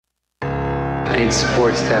need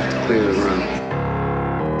support staff to clear the room.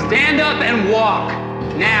 Stand up and walk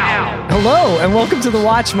now. Hello and welcome to The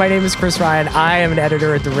Watch. My name is Chris Ryan. I am an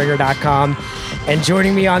editor at TheRinger.com. And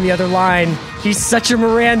joining me on the other line, he's such a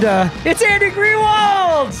Miranda. It's Andy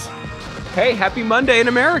Greenwald. Hey, happy Monday in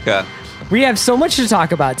America. We have so much to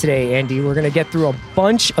talk about today, Andy. We're going to get through a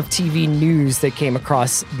bunch of TV news that came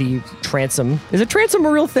across the transom. Is a transom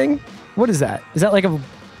a real thing? What is that? Is that like a...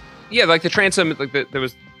 Yeah, like the transom, like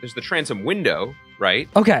there's the transom window, right?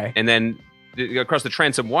 Okay. And then across the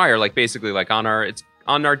transom wire, like basically like it's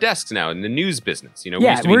on our desks now in the news business. You know,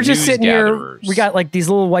 yeah, we're just sitting gatherers. Here. We got like these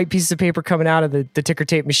little white pieces of paper coming out of the ticker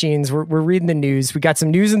tape machines. We're reading the news. We got some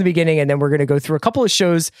news in the beginning, and then we're going to go through a couple of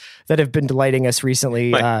shows that have been delighting us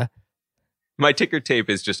recently. My ticker tape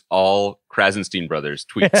is just all Krasenstein Brothers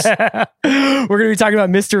tweets. We're going to be talking about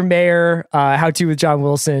Mr. Mayor, How To with John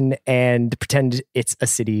Wilson, and Pretend It's a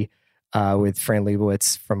City with Fran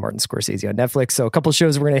Lebowitz from Martin Scorsese on Netflix. So a couple of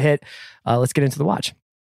shows we're going to hit. Let's get into The Watch.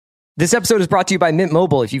 This episode is brought to you by Mint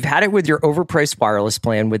Mobile. If you've had it with your overpriced wireless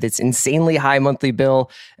plan with its insanely high monthly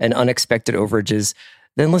bill and unexpected overages,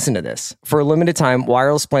 then listen to this. For a limited time,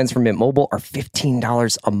 wireless plans from Mint Mobile are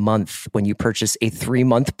 $15 a month when you purchase a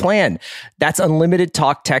 3-month plan. That's unlimited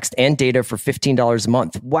talk, text, and data for $15 a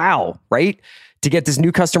month. Wow, right? To get this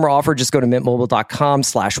new customer offer, just go to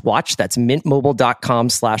mintmobile.com/watch. That's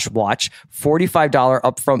mintmobile.com/watch. $45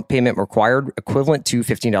 upfront payment required, equivalent to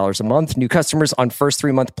 $15 a month. New customers on first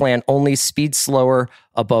 3-month plan only. Speed slower,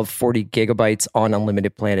 above 40 gigabytes on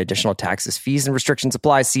unlimited plan. Additional taxes, fees, and restrictions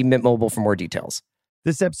apply. See Mint Mobile for more details.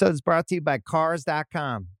 This episode is brought to you by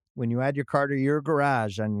Cars.com. When you add your car to your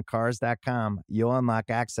garage on Cars.com, you'll unlock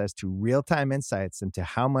access to real-time insights into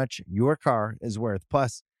how much your car is worth.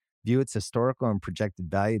 Plus, view its historical and projected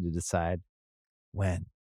value to decide when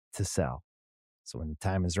to sell. So when the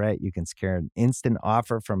time is right, you can secure an instant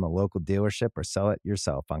offer from a local dealership or sell it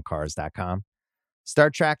yourself on Cars.com.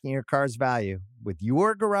 Start tracking your car's value with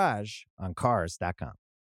your garage on Cars.com.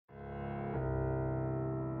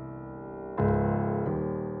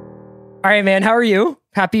 All right, man. How are you?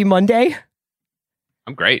 Happy Monday.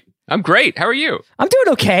 I'm great. How are you? I'm doing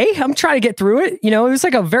okay. I'm trying to get through it. You know, it was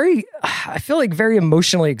like I feel like very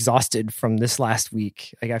emotionally exhausted from this last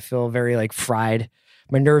week. Like I feel very like fried.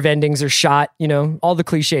 My nerve endings are shot, you know, all the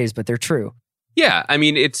cliches, but they're true. Yeah. I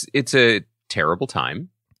mean, it's a terrible time,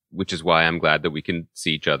 which is why I'm glad that we can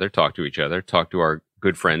see each other, talk to our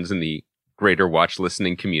good friends in the greater Watch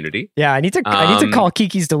listening community. Yeah, I need to call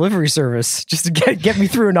Kiki's delivery service just to get me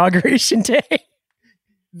through Inauguration Day.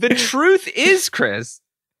 The truth is, Chris,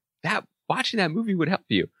 that watching that movie would help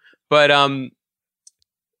you. But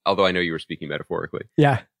although I know you were speaking metaphorically.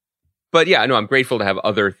 Yeah. But yeah, no, I'm grateful to have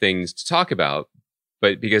other things to talk about.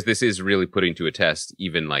 But because this is really putting to a test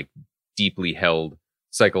even like deeply held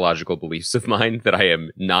psychological beliefs of mine that I am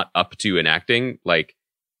not up to enacting. Like,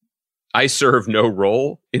 I serve no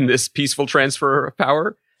role in this peaceful transfer of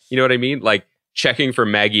power. You know what I mean? Like checking for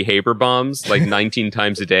Maggie Haber bombs like 19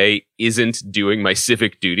 times a day isn't doing my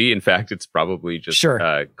civic duty. In fact, it's probably just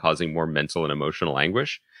causing more mental and emotional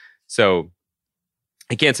anguish. So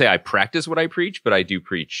I can't say I practice what I preach, but I do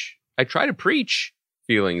preach. I try to preach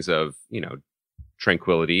feelings of, you know,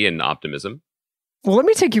 tranquility and optimism. Well, let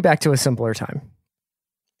me take you back to a simpler time.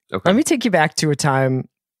 Okay. Let me take you back to a time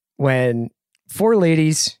when 4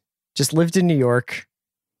 ladies just lived in New York,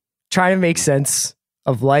 trying to make sense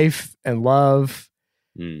of life and love,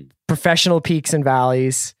 professional peaks and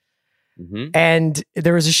valleys. Mm-hmm. And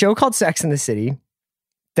there was a show called Sex and the City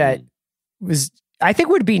that was, I think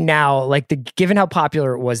would be now, like given how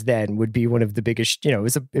popular it was then, would be one of the biggest, you know,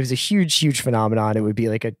 it was a huge phenomenon. It would be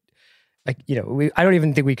like I don't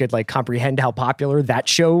even think we could like comprehend how popular that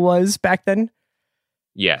show was back then.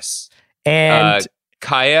 Yes. And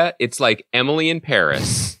Kaya, it's like Emily in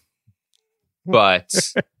Paris. But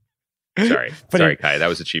sorry, Kai, that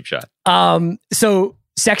was a cheap shot. So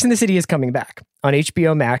Sex and the City is coming back on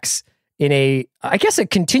HBO Max in I guess a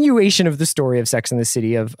continuation of the story of Sex and the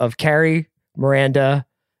City of Carrie, Miranda,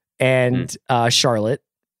 and Charlotte.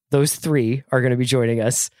 Those 3 are going to be joining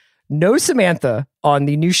us. No Samantha on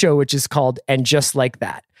the new show, which is called And Just Like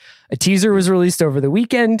That. A teaser was released over the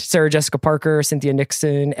weekend. Sarah Jessica Parker, Cynthia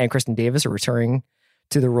Nixon, and Kristen Davis are returning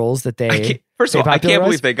to the roles that they. First of all, I can't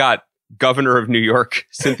believe they got Governor of New York,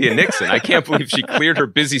 Cynthia Nixon. I can't believe she cleared her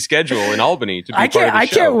busy schedule in Albany to be part of the show. I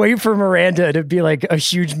can't wait for Miranda to be like a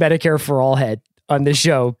huge Medicare for All head on this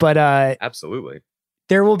show. But absolutely,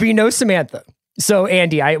 there will be no Samantha. So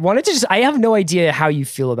Andy, I have no idea how you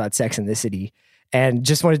feel about Sex and the City, and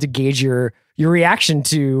just wanted to gauge your reaction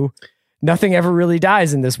to nothing ever really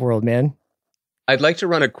dies in this world, man. I'd like to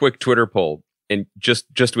run a quick Twitter poll and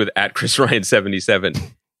just with at Chris Ryan 77.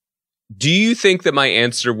 Do you think that my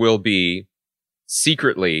answer will be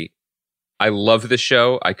secretly, I love the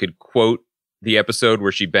show. I could quote the episode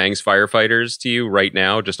where she bangs firefighters to you right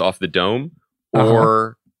now, just off the dome?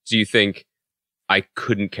 Or do you think I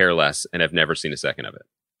couldn't care less and have never seen a second of it?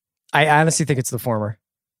 I honestly think it's the former.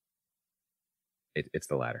 It's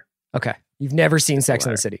the latter. Okay. You've never seen Sex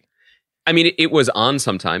and the City. I mean, it was on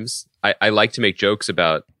sometimes. I like to make jokes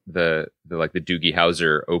about the Doogie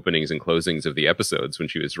Howser openings and closings of the episodes when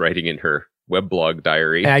she was writing in her weblog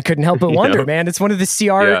diary. And I couldn't help but wonder, man. It's one of the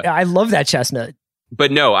CR. Yeah. I love that chestnut.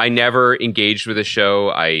 But no, I never engaged with a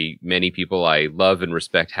show. Many people I love and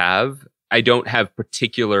respect have. I don't have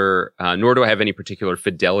particular, nor do I have any particular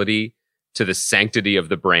fidelity to the sanctity of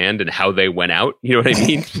the brand and how they went out. You know what I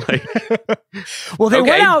mean? Well, they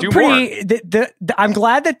went out pretty. I'm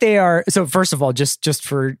glad that they are. So first of all, just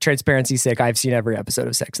for transparency's sake, I've seen every episode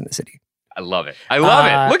of Sex and the City. I love it. I love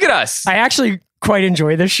it. Look at us. I actually quite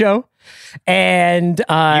enjoy this show, and you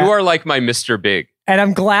are like my Mr. Big. And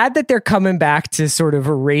I'm glad that they're coming back to sort of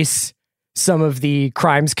erase some of the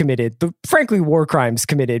crimes committed, frankly, war crimes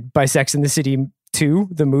committed by Sex and the City 2,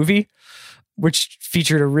 the movie, which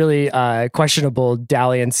featured a really questionable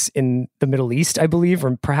dalliance in the Middle East, I believe,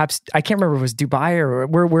 or perhaps, I can't remember if it was Dubai or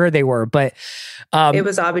where they were, but it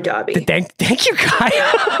was Abu Dhabi. Thank you,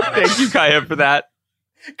 Kaya. Thank you, Kaya, for that.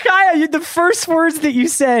 Kaya, the first words that you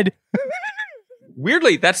said.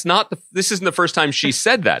 Weirdly, this isn't the first time she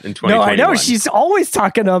said that in 2021. No, I know. She's always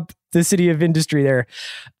talking up the city of industry there.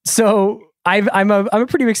 So I'm a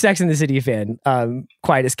pretty big Sex and the City fan.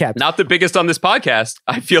 Quiet as kept. Not the biggest on this podcast.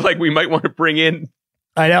 I feel like we might want to bring in.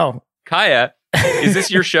 I know. Kaya, is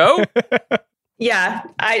this your show? Yeah,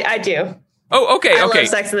 I do. Oh, okay. I love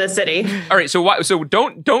Sex and the City. All right. So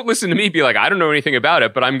don't listen to me be like, I don't know anything about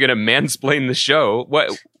it, but I'm going to mansplain the show.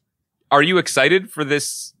 What are you excited for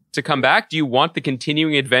this to come back? Do you want the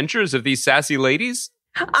continuing adventures of these sassy ladies?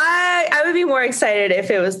 I would be more excited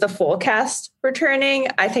if it was the full cast returning.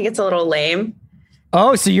 I think it's a little lame.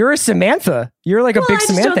 Oh, so you're a Samantha. You're like a big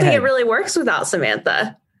Samantha I just don't think head. it really works without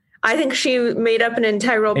Samantha. I think she made up an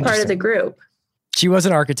integral part of the group. She was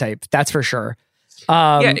an archetype, that's for sure.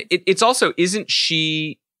 It's also, isn't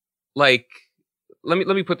she like, let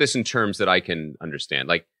me put this in terms that I can understand.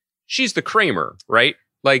 Like, she's the Kramer, right?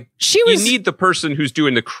 Like, you need the person who's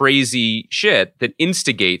doing the crazy shit that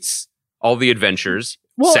instigates all the adventures,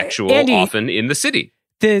 sexual, Andy, often in the city.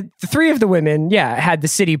 The three of the women, had the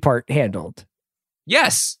city part handled.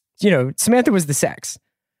 Yes. Samantha was the sex.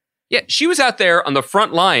 Yeah, she was out there on the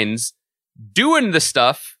front lines doing the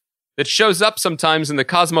stuff that shows up sometimes in the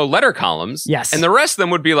Cosmo letter columns. Yes. And the rest of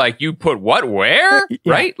them would be like, you put what, where? Yeah.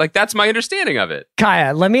 Right? Like, that's my understanding of it.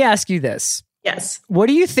 Kaya, let me ask you this. Yes. What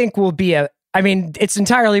do you think will be it's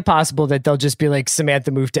entirely possible that they'll just be like,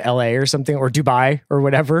 Samantha moved to LA or something, or Dubai or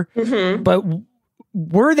whatever. Mm-hmm. But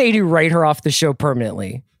were they to write her off the show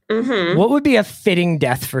permanently, what would be a fitting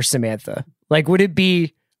death for Samantha? Like, would it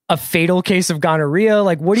be a fatal case of gonorrhea?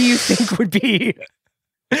 Like, what do you think would be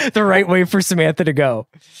the right way for Samantha to go?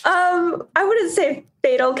 I wouldn't say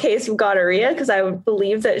fatal case of gonorrhea, because I would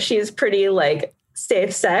believe that she's pretty like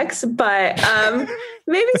safe sex, but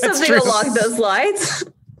maybe something along those lines.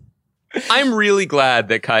 I'm really glad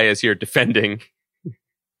that Kaya is here defending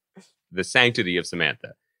the sanctity of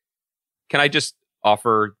Samantha. Can I just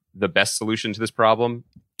offer the best solution to this problem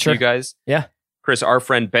to you guys? Yeah. Chris, our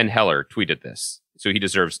friend Ben Heller tweeted this, so he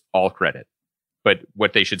deserves all credit. But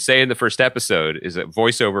what they should say in the first episode is a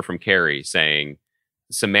voiceover from Carrie saying,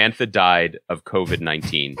 Samantha died of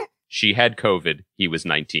COVID-19. She had COVID. He was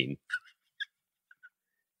 19.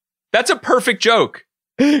 That's a perfect joke.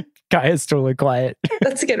 Kaya's totally quiet.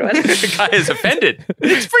 That's a good one. Kaya's offended.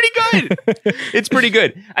 It's pretty good. It's pretty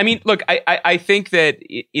good. I mean, look, I think that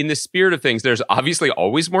in the spirit of things, there's obviously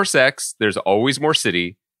always more sex. There's always more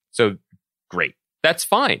city. So great. That's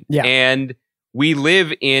fine. Yeah. And we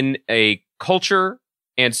live in a culture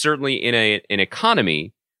and certainly in an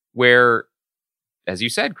economy where, as you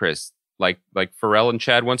said, Chris, like Pharrell and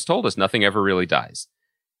Chad once told us, nothing ever really dies.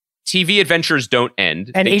 TV adventures don't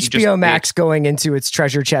end. And HBO Max going into its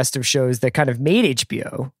treasure chest of shows that kind of made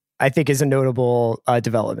HBO, I think, is a notable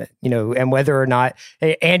development. And whether or not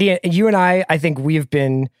Andy, you and I think we've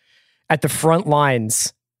been at the front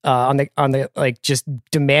lines on the like just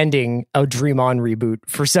demanding a Dream On reboot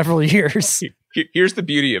for several years. Here's the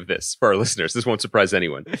beauty of this for our listeners. This won't surprise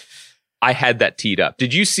anyone. I had that teed up.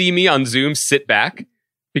 Did you see me on Zoom sit back?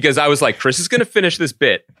 Because I was like, Chris is going to finish this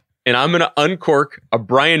bit, and I'm going to uncork a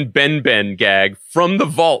Brian Ben gag from the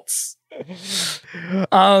vaults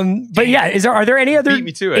But yeah, are there any other Beat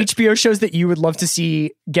me to it. HBO shows that you would love to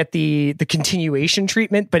see get the continuation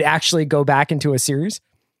treatment, but actually go back into a series?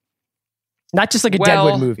 Not just like a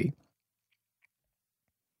Deadwood movie.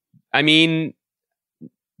 I mean,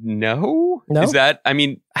 no. Is that? I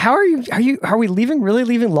mean, how are we really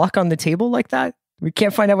leaving luck on the table like that? We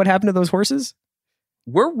can't find out what happened to those horses.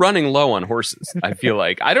 We're running low on horses. I feel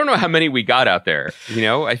like I don't know how many we got out there. You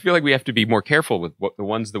know, I feel like we have to be more careful with the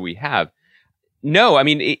ones that we have. No, I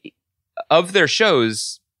mean, of their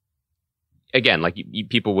shows, again, like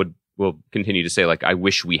people will continue to say, like, I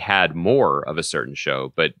wish we had more of a certain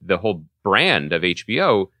show, but the whole brand of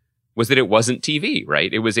HBO was that it wasn't TV,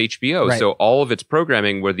 right? It was HBO. Right. So all of its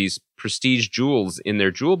programming were these prestige jewels in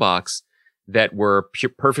their jewel box that were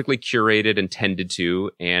perfectly curated and tended to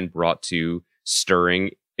and brought to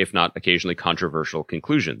stirring, if not occasionally controversial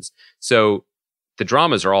conclusions. So the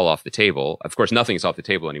dramas are all off the table. Of course, nothing's off the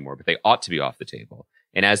table anymore, but they ought to be off the table.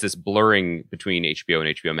 And as this blurring between HBO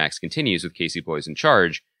and HBO Max continues with Casey Bloys in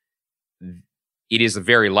charge, it is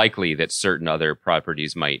very likely that certain other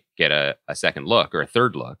properties might get a second look or a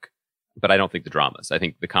third look. But I don't think the dramas. I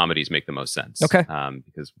think the comedies make the most sense. Okay.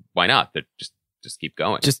 Because why not? They're just keep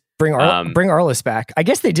going. Just bring Arliss back. I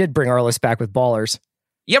guess they did bring Arliss back with Ballers.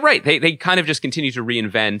 Yeah, right. They kind of just continue to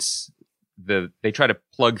reinvent they try to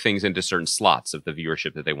plug things into certain slots of the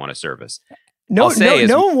viewership that they want to service. No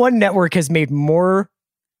one network has made more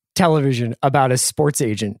television about a sports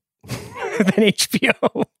agent than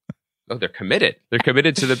HBO. Oh, they're committed. They're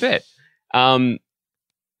committed to the bit.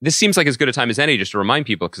 This seems like as good a time as any just to remind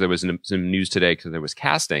people, because there was some news today because there was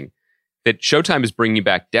casting, that Showtime is bringing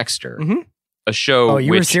back Dexter, a show. Oh,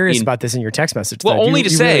 you were serious about this in your text message. Well, only to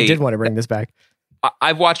say, really did want to bring this back.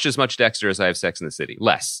 I've watched as much Dexter as I have Sex in the City.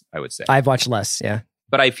 Less, I would say. I've watched less, yeah.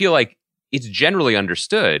 But I feel like it's generally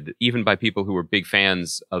understood, even by people who were big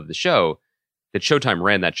fans of the show, that Showtime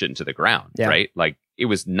ran that shit into the ground, right? Like, it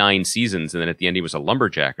was 9 seasons, and then at the end he was a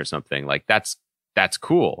lumberjack or something. Like, that's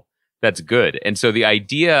cool. That's good. And so the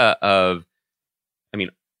idea of, I mean,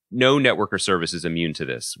 no network or service is immune to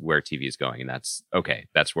this, where TV is going. And that's okay.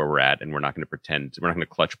 That's where we're at. And we're not going to pretend, we're not going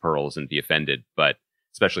to clutch pearls and be offended, but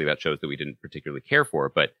especially about shows that we didn't particularly care for.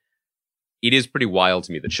 But it is pretty wild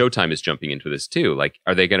to me that Showtime is jumping into this too. Like,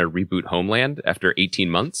 are they going to reboot Homeland after 18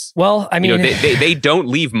 months? Well, I mean, they don't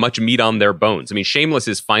leave much meat on their bones. I mean, Shameless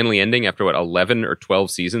is finally ending after 11 or 12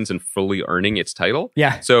 seasons and fully earning its title.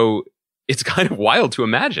 Yeah. So it's kind of wild to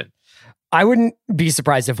imagine. I wouldn't be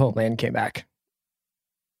surprised if Homeland came back.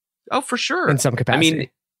 Oh, for sure. In some capacity. I mean,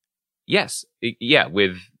 yes. Yeah.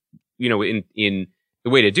 With, in the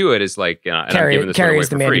way to do it is like, Carrie is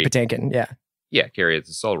the Mandy Patinkin. Yeah. Yeah. Carrie is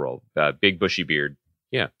the soul role. Big bushy beard.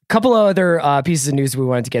 Yeah. A couple of other pieces of news we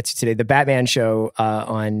wanted to get to today. The Batman show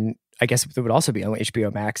on, I guess it would also be on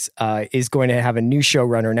HBO Max, is going to have a new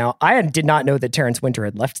showrunner. Now, I did not know that Terrence Winter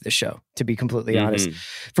had left the show, to be completely honest.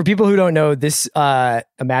 For people who don't know, this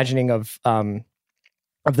imagining of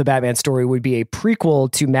the Batman story would be a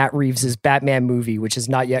prequel to Matt Reeves' Batman movie, which has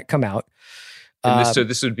not yet come out. And so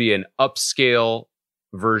this would be an upscale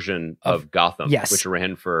version of Gotham, which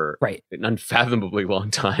ran for an unfathomably long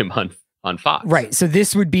time on Fox. Right. So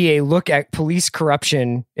this would be a look at police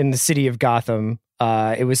corruption in the city of Gotham.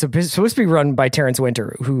 It was supposed to be run by Terrence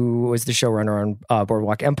Winter, who was the showrunner on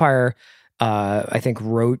Boardwalk Empire. I think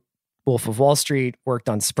wrote Wolf of Wall Street, worked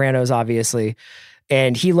on Sopranos, obviously.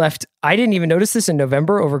 And he left, I didn't even notice this in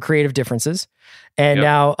November, over creative differences. And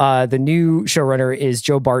now the new showrunner is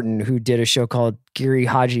Joe Barton, who did a show called Giri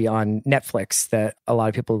Haji on Netflix that a lot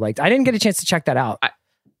of people liked. I didn't get a chance to check that out.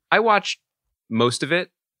 I watched most of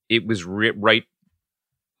it. It was right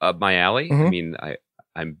up my alley. I mean,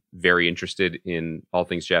 I'm very interested in all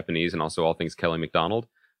things Japanese and also all things Kelly MacDonald,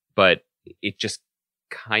 but it just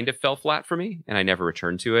kind of fell flat for me and I never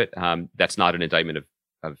returned to it. That's not an indictment of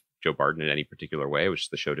Joe Barton in any particular way,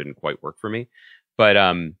 which the show didn't quite work for me. But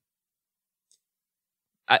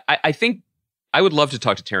I think I would love to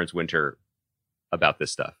talk to Terrence Winter about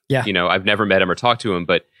this stuff. Yeah. I've never met him or talked to him,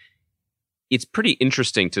 but it's pretty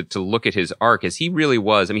interesting to look at his arc, as he really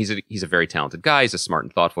was. I mean, he's a very talented guy. He's a smart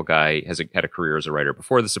and thoughtful guy, had a career as a writer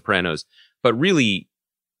before The Sopranos, but really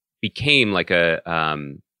became like a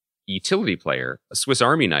utility player, a Swiss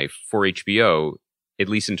Army knife for HBO, at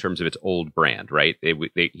least in terms of its old brand, right?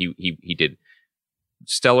 He did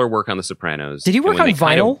stellar work on The Sopranos. Did he work on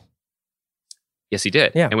Vinyl? Yes, he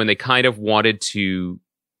did. Yeah. And when they kind of wanted to,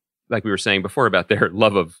 like we were saying before about their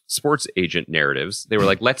love of sports agent narratives, they were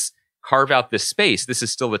like, let's carve out this space. This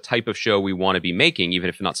is still the type of show we want to be making, even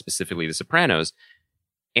if not specifically The Sopranos.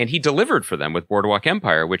 And he delivered for them with Boardwalk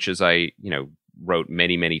Empire, which, as I, wrote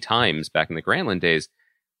many, many times back in the Grantland days,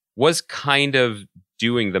 was kind of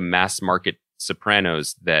doing the mass market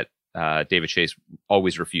Sopranos that David Chase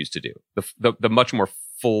always refused to do. The much more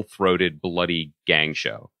full-throated, bloody gang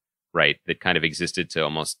show, right? That kind of existed to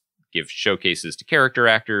almost give showcases to character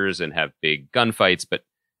actors and have big gunfights, but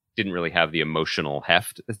didn't really have the emotional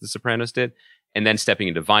heft as The Sopranos did. And then stepping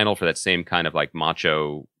into vinyl for that same kind of like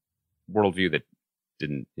macho worldview that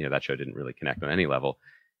didn't, that show didn't really connect on any level.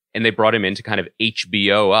 And they brought him in to kind of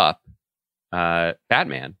HBO up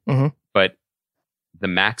Batman, but the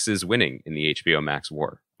Max is winning in the HBO Max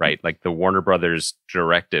war, right? Like the Warner Brothers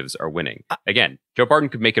directives are winning. Again, Joe Barton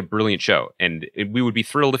could make a brilliant show, and we would be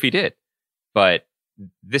thrilled if he did. But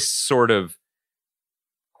this sort of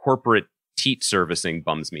corporate teat servicing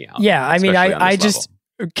bums me out. Yeah, I mean, I just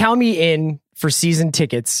count me in for season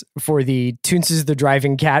tickets for the Toonces the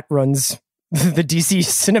Driving Cat runs the DC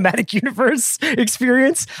Cinematic Universe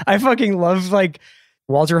experience. I fucking love like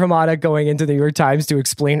Walter Hamada going into the New York Times to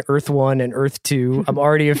explain Earth 1 and Earth 2. I'm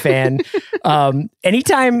already a fan.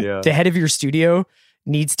 Anytime the head of your studio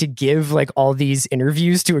needs to give like all these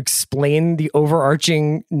interviews to explain the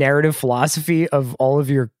overarching narrative philosophy of all of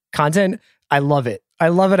your content, I love it. I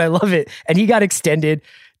love it. And he got extended.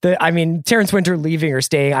 Terrence Winter leaving or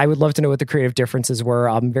staying, I would love to know what the creative differences were.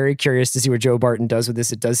 I'm very curious to see what Joe Barton does with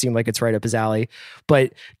this. It does seem like it's right up his alley.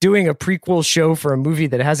 But doing a prequel show for a movie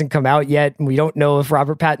that hasn't come out yet, and we don't know if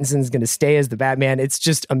Robert Pattinson is going to stay as the Batman, it's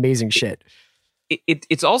just amazing shit.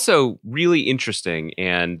 It's also really interesting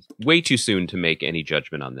and way too soon to make any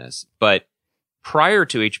judgment on this. But prior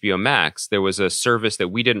to HBO Max, there was a service that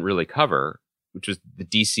we didn't really cover, which was the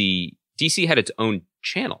DC. DC had its own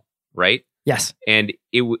channel, right? Yes. And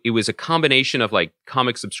it was a combination of like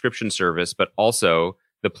comic subscription service, but also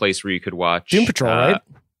the place where you could watch Doom Patrol, right?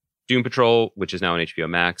 Doom Patrol, which is now on HBO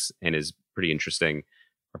Max and is pretty interesting.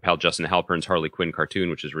 Our pal Justin Halpern's Harley Quinn cartoon,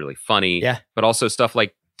 which is really funny. Yeah. But also stuff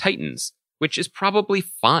like Titans, which is probably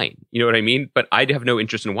fine. You know what I mean? But I'd have no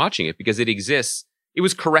interest in watching it because it exists. It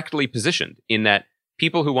was correctly positioned in that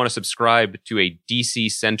people who want to subscribe to a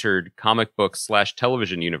DC-centered comic book /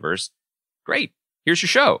 television universe, great. Here's your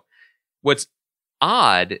show. What's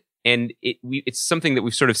odd, and it's something that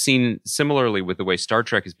we've sort of seen similarly with the way Star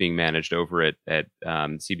Trek is being managed over at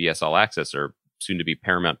CBS All Access, or soon to be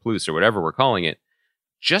Paramount Plus, or whatever we're calling it.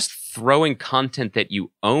 Just throwing content that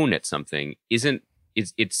you own at something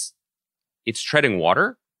it's treading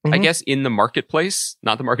water, I guess, in the marketplace,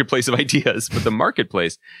 not the marketplace of ideas, but the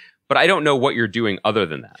marketplace. But I don't know what you're doing other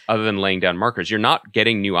than that, other than laying down markers. You're not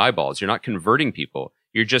getting new eyeballs. You're not converting people.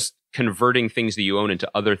 You're just converting things that you own into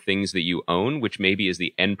other things that you own, which maybe is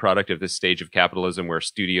the end product of this stage of capitalism where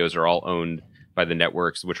studios are all owned by the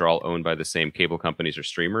networks, which are all owned by the same cable companies or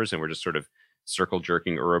streamers. And we're just sort of circle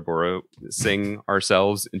jerking Ouroboros-ing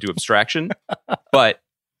ourselves into abstraction. But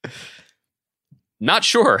not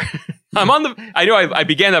sure. I know I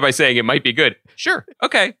began that by saying it might be good. Sure.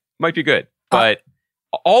 Okay. Might be good. But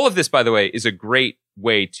all of this, by the way, is a great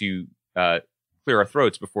way to clear our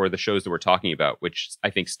throats before the shows that we're talking about, which I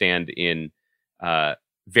think stand in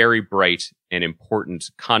very bright and important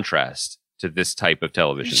contrast to this type of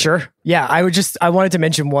television. Sure. Yeah. I wanted to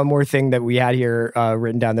mention one more thing that we had here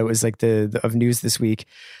written down that was like the of news this week.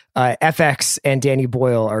 FX and Danny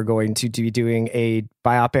Boyle are going to be doing a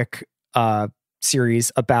biopic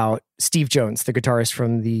series about Steve Jones, the guitarist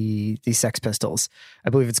from the Sex Pistols. I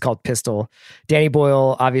believe it's called Pistol. Danny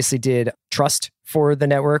Boyle obviously did Trust for the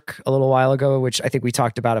network a little while ago, which I think we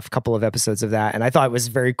talked about a couple of episodes of that. And I thought it was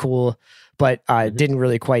very cool, but didn't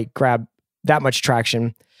really quite grab that much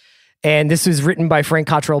traction. And this was written by Frank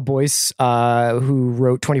Cottrell Boyce, who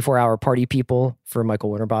wrote 24-Hour Party People for Michael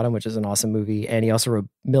Winterbottom, which is an awesome movie. And he also wrote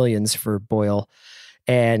Millions for Boyle.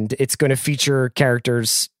 And it's going to feature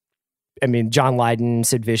characters, John Lydon,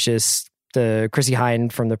 Sid Vicious, the Chrissy Hine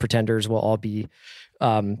from The Pretenders will all be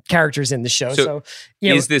characters in the show. So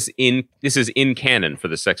is this is in canon for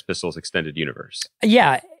the Sex Pistols extended universe?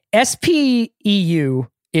 Yeah. SPEU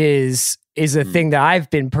is a thing that I've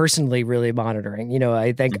been personally really monitoring.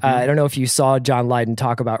 I think, I don't know if you saw John Lydon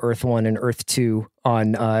talk about Earth 1 and Earth 2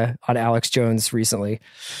 on Alex Jones recently.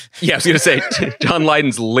 Yeah, I was going to say, John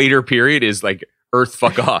Lydon's later period is like Earth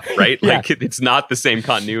fuck off, right? Yeah. Like it's not the same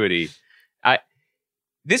continuity.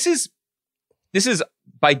 This is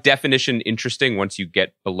by definition interesting once you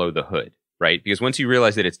get below the hood, right? Because once you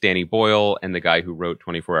realize that it's Danny Boyle and the guy who wrote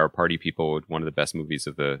 24-Hour Party People, one of the best movies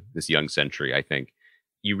of this young century, I think,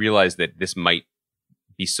 you realize that this might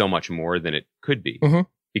be so much more than it could be.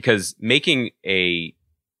 Because making a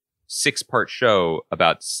 6-part show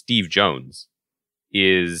about Steve Jones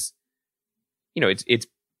is, it's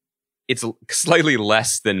slightly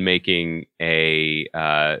less than making a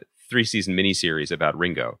 3-season miniseries about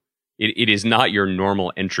Ringo, it is not your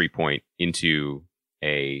normal entry point into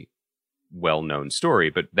a well-known story,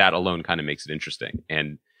 but that alone kind of makes it interesting.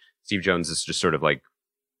 And Steve Jones is just sort of like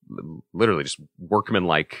literally just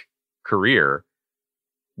workman-like career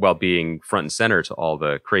while being front and center to all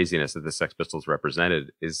the craziness that the Sex Pistols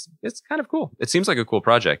represented it's kind of cool. It seems like a cool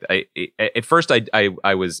project. At first I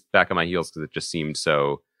was back on my heels because it just seemed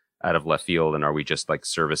so out of left field. And are we just like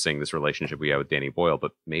servicing this relationship we have with Danny Boyle?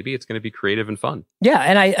 But maybe it's going to be creative and fun. Yeah.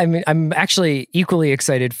 And I mean, I'm actually equally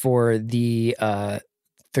excited for the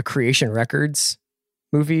Creation Records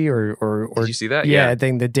movie or did you see that? Yeah.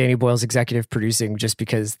 Thing that Danny Boyle's executive producing, just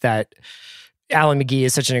because that Alan McGee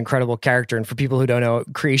is such an incredible character. And for people who don't know,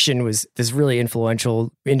 Creation was this really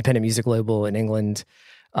influential independent music label in England.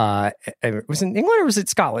 Was it in England or was it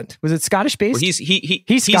Scotland? Was it Scottish based? Well, he's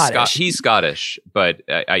Scottish. He's Scottish, but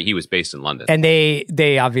he was based in London. And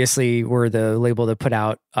they obviously were the label that put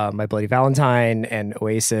out My Bloody Valentine and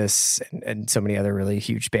Oasis and so many other really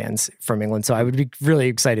huge bands from England. So I would be really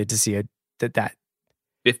excited to see that.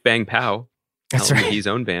 Biff Bang Pow. That's right. His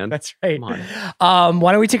own band. That's right. Come on.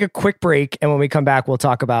 Why don't we take a quick break, and when we come back, we'll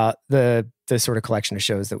talk about the sort of collection of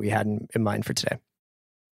shows that we had in mind for today.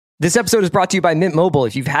 This episode is brought to you by Mint Mobile.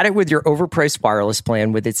 If you've had it with your overpriced wireless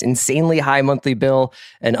plan with its insanely high monthly bill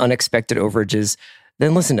and unexpected overages,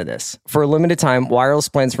 then listen to this. For a limited time, wireless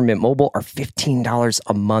plans from Mint Mobile are $15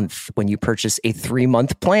 a month when you purchase a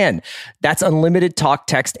 3-month plan. That's unlimited talk,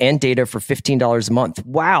 text, and data for $15 a month.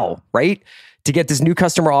 Wow, right? To get this new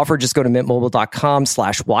customer offer, just go to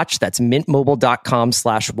mintmobile.com/watch. That's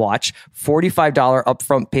mintmobile.com/watch. $45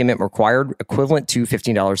 upfront payment required, equivalent to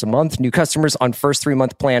 $15 a month. New customers on first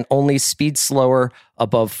 3-month plan only. Speed slower,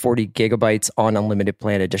 above 40 gigabytes on unlimited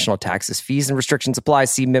plan. Additional taxes, fees, and restrictions apply.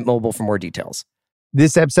 See Mint Mobile for more details.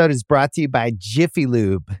 This episode is brought to you by Jiffy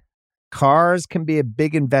Lube. Cars can be a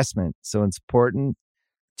big investment, so it's important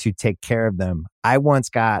to take care of them. I once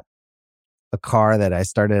got a car that I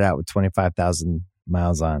started out with 25,000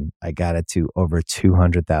 miles on. I got it to over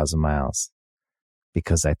 200,000 miles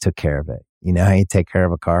because I took care of it. You know how you take care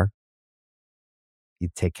of a car? You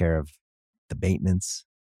take care of the maintenance,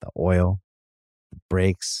 the oil, the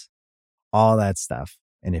brakes, all that stuff.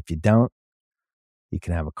 And if you don't, you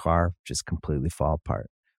can have a car just completely fall apart.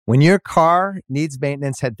 When your car needs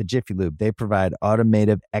maintenance, head to Jiffy Lube. They provide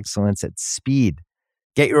automotive excellence at speed.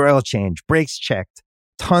 Get your oil change, brakes checked,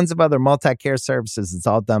 tons of other multi-care services. It's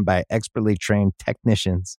all done by expertly trained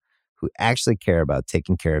technicians who actually care about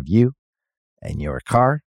taking care of you and your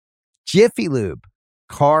car. Jiffy Lube,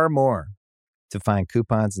 car more. To find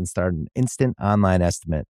coupons and start an instant online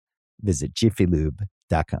estimate, visit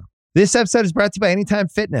jiffylube.com. This episode is brought to you by Anytime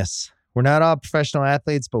Fitness. We're not all professional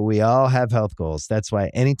athletes, but we all have health goals. That's why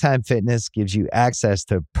Anytime Fitness gives you access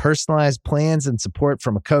to personalized plans and support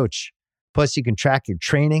from a coach. Plus, you can track your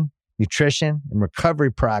training, nutrition, and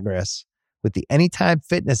recovery progress with the Anytime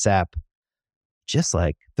Fitness app, just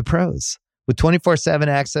like the pros. With 24/7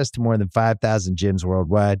 access to more than 5,000 gyms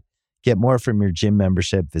worldwide, get more from your gym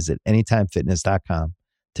membership. Visit anytimefitness.com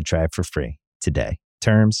to try it for free today.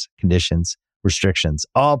 Terms, conditions, restrictions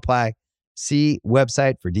all apply. See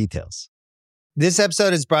website for details. This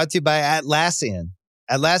episode is brought to you by Atlassian.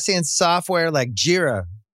 Atlassian software like Jira,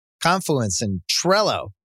 Confluence, and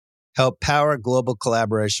Trello help power global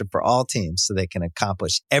collaboration for all teams so they can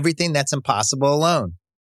accomplish everything that's impossible alone.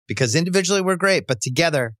 Because individually we're great, but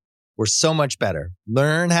together we're so much better.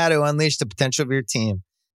 Learn how to unleash the potential of your team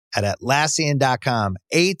at Atlassian.com.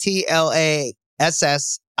 Atlassian.com.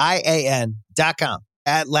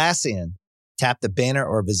 Atlassian. Tap the banner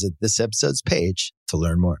or visit this episode's page to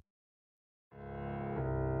learn more.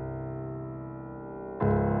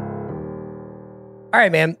 All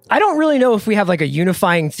right, man. I don't really know if we have like a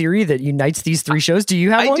unifying theory that unites these three shows. Do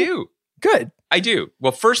you have one? I do. Good. I do.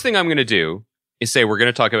 Well, first thing I'm going to do is say we're going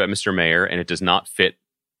to talk about Mr. Mayor, and it does not fit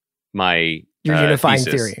my your unifying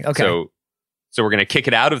thesis. theory. Okay. So we're going to kick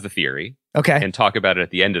it out of the theory. Okay. And talk about it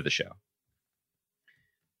at the end of the show.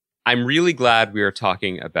 I'm really glad we are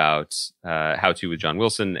talking about How To with John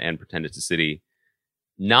Wilson and Pretend It's a City,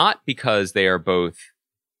 not because they are both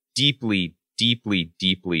deeply, deeply,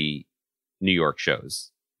 deeply New York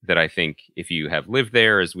shows that I think if you have lived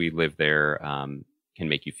there as we live there, can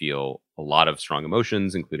make you feel a lot of strong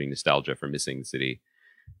emotions, including nostalgia for missing the city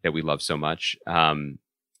that we love so much.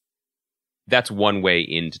 That's one way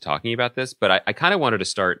into talking about this, but I kind of wanted to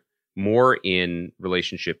start more in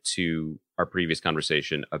relationship to our previous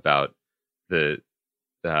conversation about the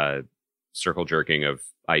circle jerking of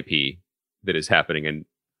IP that is happening in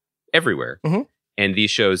everywhere. Mm-hmm. And these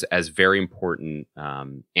shows as very important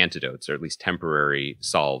antidotes, or at least temporary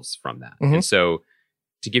solves from that. Mm-hmm. And so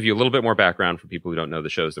to give you a little bit more background for people who don't know the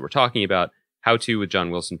shows that we're talking about, How To with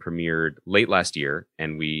John Wilson premiered late last year,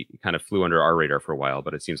 and we kind of flew under our radar for a while,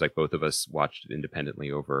 but it seems like both of us watched it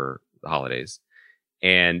independently over the holidays.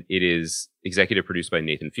 And it is executive produced by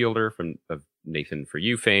Nathan Fielder of Nathan For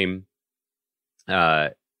You fame.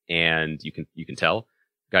 And you can tell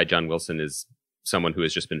guy John Wilson is someone who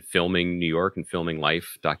has just been filming New York and filming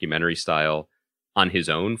life documentary style on his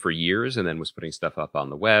own for years, and then was putting stuff up on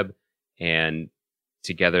the web. And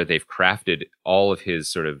together they've crafted all of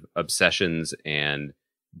his sort of obsessions and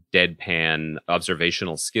deadpan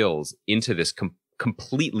observational skills into this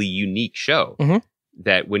completely unique show. Mm-hmm.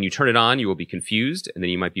 That when you turn it on, you will be confused, and then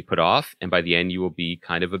you might be put off, and by the end you will be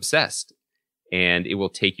kind of obsessed. And it will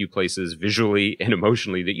take you places visually and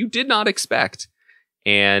emotionally that you did not expect.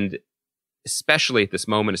 And especially at this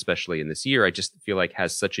moment, especially in this year, I just feel like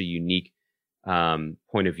has such a unique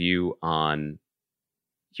point of view on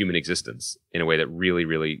human existence in a way that really,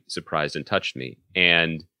 really surprised and touched me.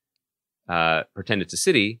 And Pretend It's a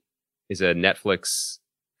City is a Netflix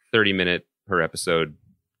 30-minute per episode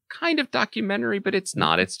kind of documentary, but it's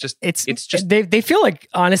not. It's just they feel like,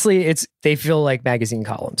 honestly, they feel like magazine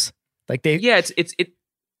columns. Like it's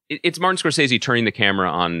Martin Scorsese turning the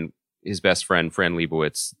camera on his best friend, Fran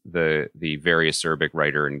Lebowitz, the very acerbic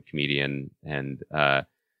writer and comedian and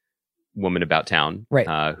woman about town,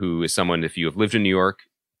 right? Who is someone, if you have lived in New York,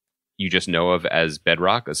 you just know of as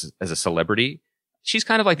bedrock, as a celebrity. She's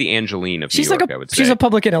kind of like the Angeline of New York, I would say. She's a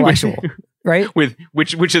public intellectual, right?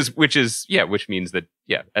 Which means that,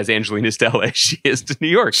 as Angeline is to LA, she is to New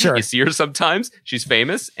York. Sure. You see her sometimes. She's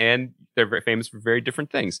famous, and they're very famous for very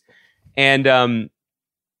different things. And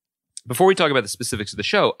before we talk about the specifics of the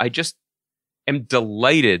show, I just am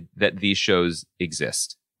delighted that these shows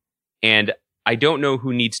exist. And I don't know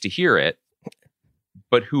who needs to hear it,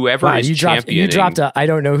 but whoever is championing... You dropped a, I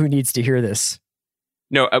don't know who needs to hear this.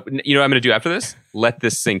 No, you know what I'm going to do after this? Let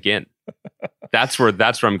this sink in. That's where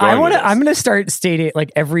I'm going. I'm going to start stating,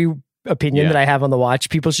 like, every opinion that I have on the watch.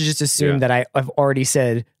 People should just assume that I've already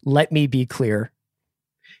said, let me be clear.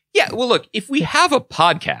 Yeah, well, look, if we have a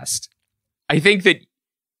podcast, I think that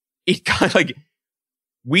it kind of like,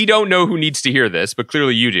 we don't know who needs to hear this, but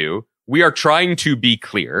clearly you do. We are trying to be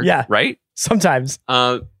clear. Yeah. Right? Sometimes.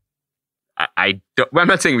 I'm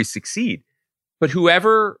not saying we succeed, but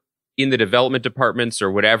whoever in the development departments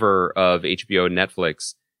or whatever of HBO and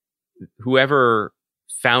Netflix, whoever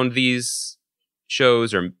found these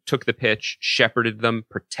shows or took the pitch, shepherded them,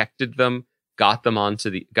 protected them, got them on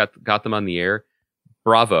the air.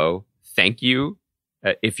 Bravo. Thank you.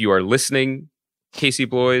 If you are listening, Casey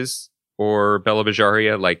Bloys or Bella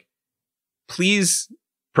Bajaria, like, please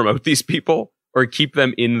promote these people or keep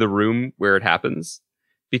them in the room where it happens,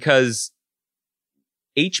 because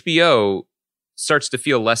HBO starts to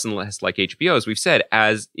feel less and less like HBO, as we've said,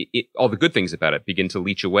 as all the good things about it begin to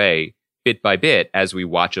leach away bit by bit as we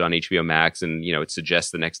watch it on HBO Max. And, it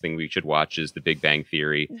suggests the next thing we should watch is The Big Bang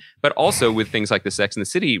Theory. But also with things like the Sex and the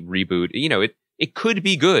City reboot, it could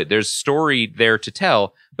be good. There's story there to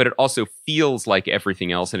tell, but it also feels like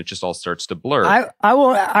everything else, and it just all starts to blur. I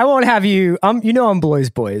won't have you. I'm Bloys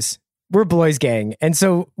boys. We're Bloys gang, and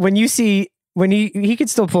so when he could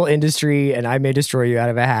still pull Industry and I May Destroy You out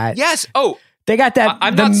of a hat. Yes. Oh, they got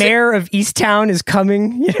that. The mayor of Easttown is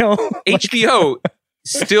coming. HBO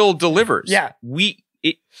still delivers. Yeah.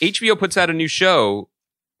 HBO puts out a new show,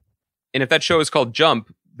 and if that show is called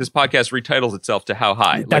Jump, this podcast retitles itself to How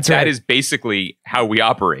High. That's right. That is basically how we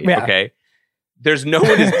operate. Yeah. Okay. There's no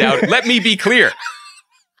one is doubting. Let me be clear.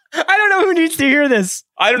 I don't know who needs to hear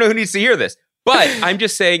this. But I'm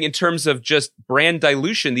just saying, in terms of just brand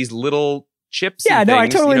dilution, these little chips. Yeah, no,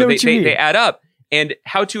 things, I totally know what you mean. They add up. And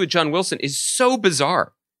How To with John Wilson is so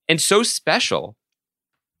bizarre and so special.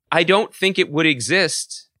 I don't think it would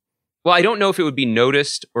exist. Well, I don't know if it would be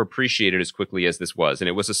noticed or appreciated as quickly as this was. And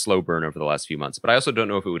it was a slow burn over the last few months. But I also don't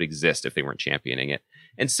know if it would exist if they weren't championing it.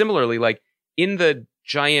 And similarly, like, in the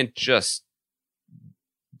giant just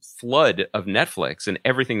flood of Netflix and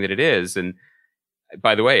everything that it is. And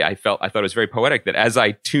by the way, I thought it was very poetic that as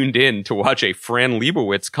I tuned in to watch a Fran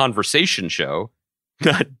Lebowitz conversation show,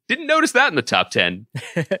 I didn't notice that in the top 10.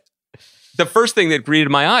 The first thing that greeted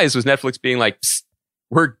my eyes was Netflix being like, psst,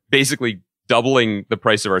 we're basically doubling the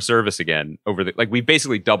price of our service again we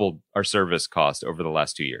basically doubled our service cost over the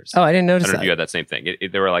last 2 years. Oh, I didn't notice I don't know if you had that same thing.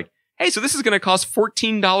 They were like, hey, so this is going to cost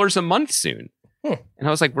 $14 a month soon. And I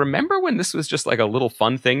was like, remember when this was just like a little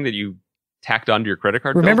fun thing that you tacked onto your credit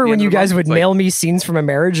card? Remember when you guys would mail me scenes from a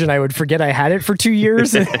marriage and I would forget I had it for 2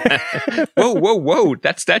 years? Whoa.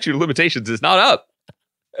 That statute of limitations is not up.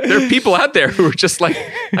 There are people out there who are just like,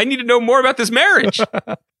 I need to know more about this marriage.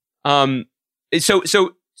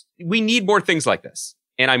 So we need more things like this.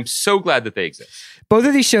 And I'm so glad that they exist. Both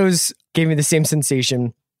of these shows gave me the same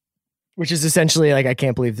sensation, which is essentially like, I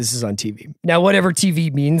can't believe this is on TV. Now, whatever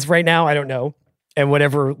TV means right now, I don't know. And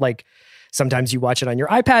whatever, like, sometimes you watch it on your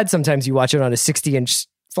iPad, sometimes you watch it on a 60-inch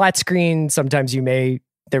flat screen. Sometimes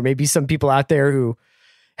there may be some people out there who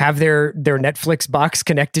have their Netflix box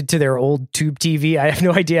connected to their old tube TV. I have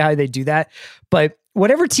no idea how they do that. But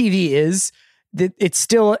whatever TV is, it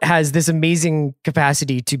still has this amazing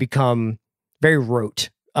capacity to become very rote.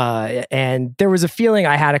 And there was a feeling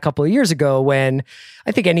I had a couple of years ago when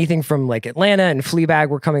I think anything from like Atlanta and Fleabag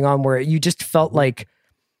were coming on, where you just felt like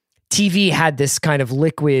TV had this kind of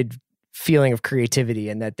liquid feeling of creativity,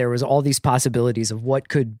 and that there was all these possibilities of what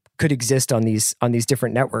could exist on these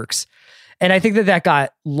different networks. And I think that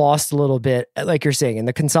got lost a little bit, like you're saying, in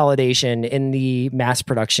the consolidation, in the mass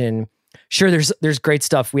production. Sure, there's great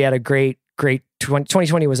stuff. We had a great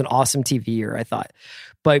 2020 was an awesome TV year, I thought.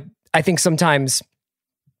 But I think sometimes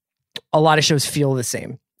a lot of shows feel the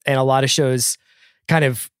same, and a lot of shows kind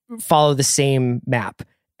of follow the same map.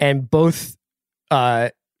 And both How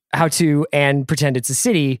To and Pretend It's a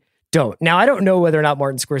City don't. Now, I don't know whether or not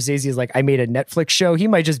Martin Scorsese is like, I made a Netflix show. He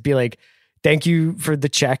might just be like, thank you for the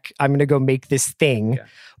check, I'm going to go make this thing. Yeah.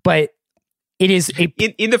 But it is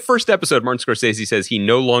in the first episode, Martin Scorsese says he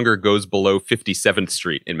no longer goes below 57th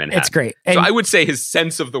Street in Manhattan. It's great. So I would say his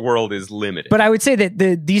sense of the world is limited. But I would say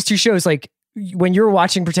that these two shows, like when you're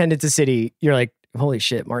watching Pretend It's a City, you're like, holy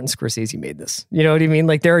shit, Martin Scorsese made this. You know what I mean?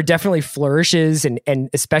 Like there are definitely flourishes and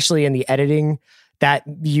especially in the editing that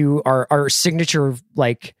are signature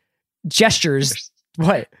like gestures.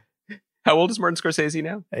 What? How old is Martin Scorsese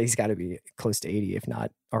now? He's got to be close to 80, if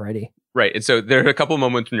not already. Right. And so there are a couple of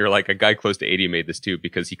moments when you're like, a guy close to 80 made this too,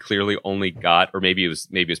 because he clearly only got, or maybe it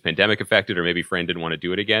was pandemic affected, or maybe Fran didn't want to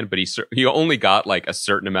do it again, but he only got like a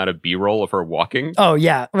certain amount of B-roll of her walking. Oh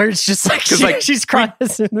yeah. Where it's just like, she's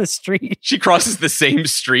crossing the street. She crosses the same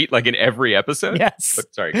street like in every episode. Yes.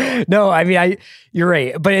 But, sorry, go on. No, I mean, you're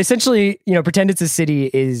right. But essentially, Pretend It's a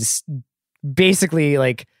City is basically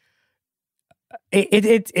like,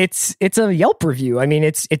 it's a Yelp review. I mean,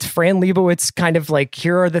 it's Fran Lebowitz kind of like,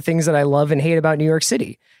 here are the things that I love and hate about New York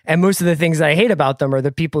City. And most of the things that I hate about them are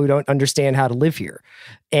the people who don't understand how to live here.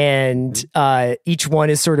 And each one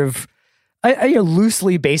is sort of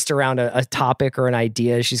loosely based around a topic or an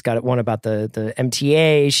idea. She's got one about the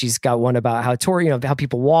MTA. She's got one about how how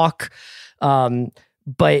people walk.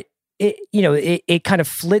 But it kind of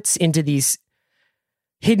flits into these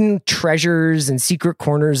hidden treasures and secret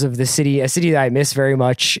corners of the city, a city that I miss very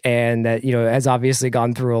much, and that has obviously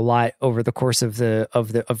gone through a lot over the course of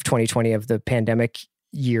 2020, of the pandemic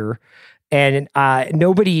year. And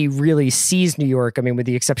nobody really sees New York. I mean, with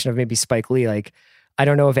the exception of maybe Spike Lee. Like, I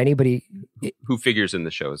don't know if anybody who figures in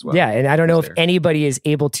the show as well. Yeah, and I don't know if anybody is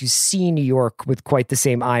able to see New York with quite the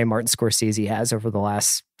same eye Martin Scorsese has over the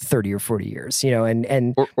last 30 or 40 years,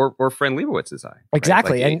 and or Fran Lebowitz's eye. Right?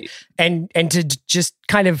 Exactly. Like, and to just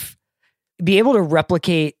kind of be able to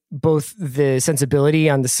replicate both the sensibility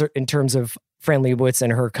in terms of Fran Lebowitz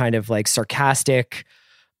and her kind of like sarcastic,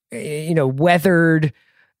 weathered,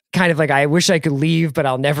 kind of like, I wish I could leave, but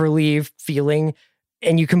I'll never leave feeling.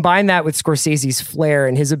 And you combine that with Scorsese's flair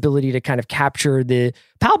and his ability to kind of capture the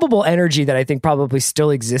palpable energy that I think probably still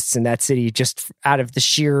exists in that city, just out of the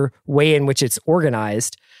sheer way in which it's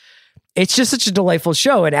organized. It's just such a delightful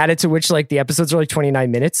show, and added to which, like, the episodes are like 29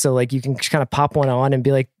 minutes. So like you can kind of pop one on and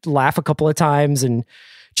be like, laugh a couple of times and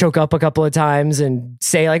choke up a couple of times and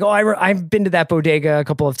say like, oh, I've been to that bodega a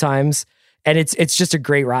couple of times. And it's just a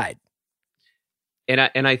great ride. And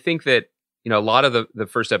I think that, a lot of the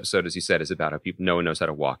first episode, as you said, is about how no one knows how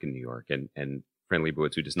to walk in New York. And Fran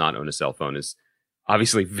Lebowitz, who does not own a cell phone, is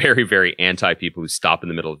obviously very, very anti people who stop in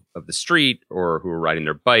the middle of the street or who are riding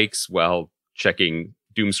their bikes while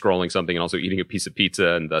doom scrolling something and also eating a piece of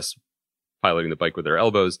pizza and thus piloting the bike with their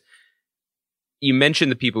elbows. You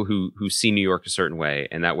mentioned the people who see New York a certain way,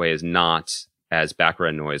 and that way is not as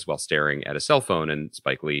background noise while staring at a cell phone. And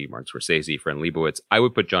Spike Lee, Martin Scorsese, Fran Lebowitz. I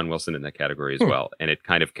would put John Wilson in that category as well. And it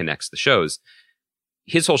kind of connects the shows.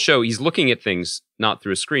 His whole show, he's looking at things not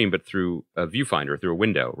through a screen, but through a viewfinder, through a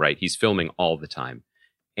window, right? He's filming all the time.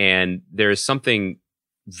 And there is something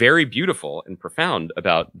very beautiful and profound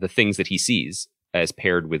about the things that he sees as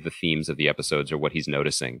paired with the themes of the episodes or what he's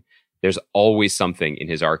noticing. There's always something in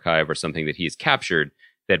his archive or something that he has captured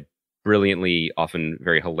that brilliantly, often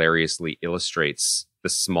very hilariously illustrates the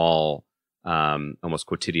small, almost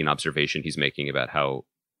quotidian observation he's making about how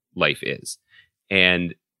life is.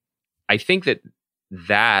 And I think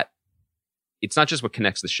that it's not just what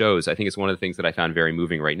connects the shows. I think it's one of the things that I found very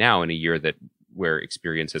moving right now in a year that where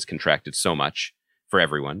experience has contracted so much for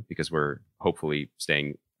everyone because we're hopefully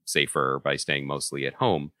staying safer by staying mostly at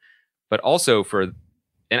home. But also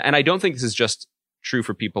and I don't think this is just true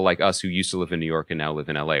for people like us who used to live in New York and now live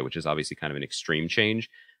in LA, which is obviously kind of an extreme change.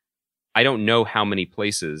 I don't know how many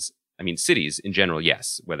places, I mean, cities in general,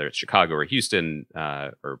 yes, whether it's Chicago or Houston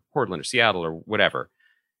or Portland or Seattle or whatever.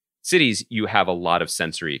 Cities, you have a lot of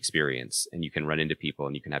sensory experience and you can run into people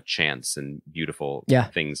and you can have chance and beautiful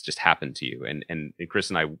things just happen to you. And Chris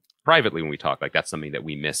and I privately, when we talk, like that's something that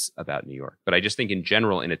we miss about New York. But I just think in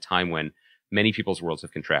general, in a time when many people's worlds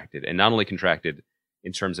have contracted, and not only contracted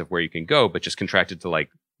in terms of where you can go, but just contracted to like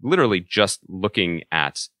literally just looking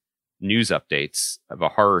at news updates of a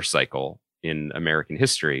horror cycle in American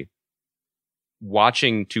history,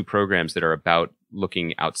 watching two programs that are about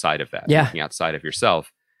looking outside of that, looking outside of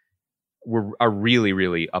yourself, are really,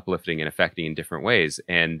 really uplifting and affecting in different ways.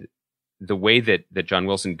 And the way that John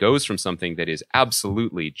Wilson goes from something that is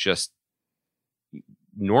absolutely just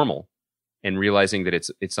normal and realizing that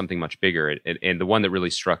it's something much bigger. And the one that really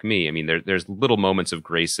struck me, I mean, there's little moments of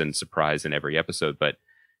grace and surprise in every episode, but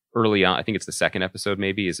early on, I think it's the second episode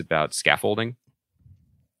maybe, is about scaffolding.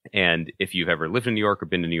 And if you've ever lived in New York or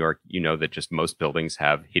been to New York, you know that just most buildings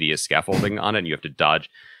have hideous scaffolding on it and you have to dodge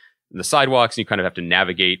the sidewalks and you kind of have to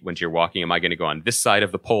navigate when you're walking. Am I going to go on this side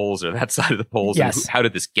of the poles or that side of the poles? Yes. And how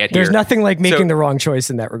did this get There's here? nothing like making the wrong choice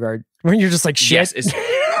in that regard. When you're just like, shit. Yes,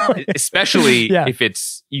 especially if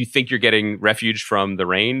you think you're getting refuge from the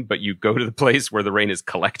rain, but you go to the place where the rain is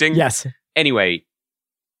collecting. Yes. Anyway,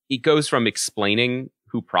 it goes from explaining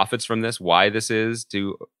who profits from this, why this is,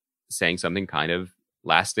 to saying something kind of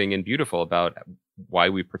lasting and beautiful about why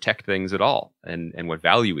we protect things at all and what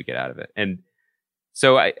value we get out of it. And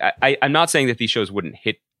so I'm not saying that these shows wouldn't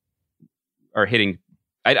hit or hitting.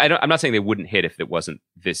 I'm not saying they wouldn't hit if it wasn't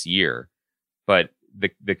this year, but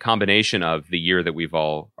the combination of the year that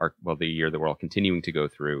the year that we're all continuing to go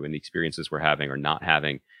through and the experiences we're having or not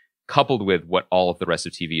having, coupled with what all of the rest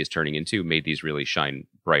of TV is turning into, made these really shine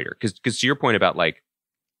brighter. Because to your point about like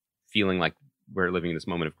feeling like we're living in this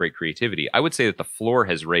moment of great creativity, I would say that the floor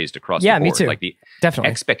has raised across the board. Me too. Like the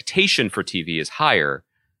Definitely. expectation for TV is higher,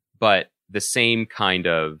 but the same kind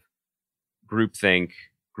of groupthink,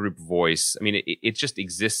 group voice. I mean, it just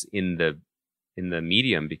exists in the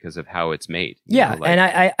medium because of how it's made. And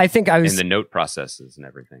I think I was in the note processes and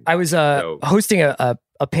everything. I was hosting a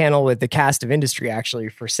panel with the cast of Industry actually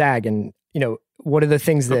for SAG, and one of the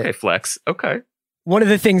things that flex. One of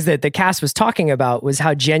the things that the cast was talking about was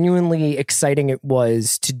how genuinely exciting it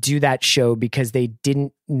was to do that show because they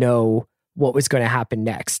didn't know what was going to happen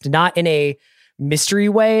next. Not in a mystery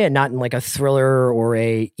way and not in like a thriller or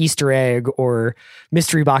a Easter egg or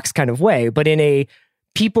mystery box kind of way, but in a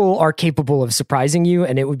people are capable of surprising you.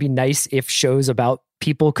 And it would be nice if shows about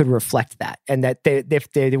people could reflect that, and that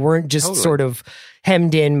if they weren't just sort of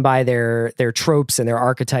hemmed in by their tropes and their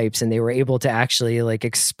archetypes, and they were able to actually like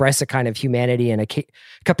express a kind of humanity and a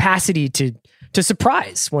capacity to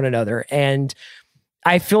surprise one another. And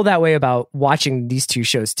I feel that way about watching these two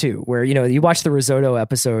shows too, where, you watch the risotto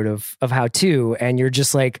episode of How To, and you're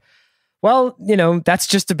just like, well, that's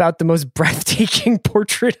just about the most breathtaking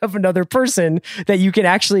portrait of another person that you can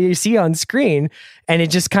actually see on screen. And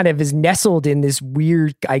it just kind of is nestled in this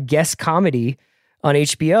weird, I guess, comedy on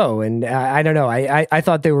HBO. And I don't know. I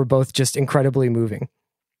thought they were both just incredibly moving.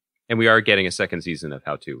 And we are getting a second season of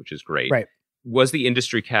How To, which is great. Right. Was the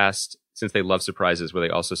Industry cast, since they love surprises, were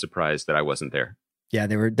they also surprised that I wasn't there? Yeah,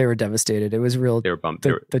 they were devastated. It was real. They were bummed.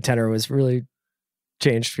 The tenor was really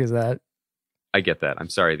changed because of that. I get that. I'm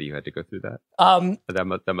sorry that you had to go through that.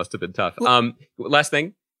 That must have been tough. Last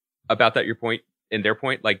thing about that, your point and their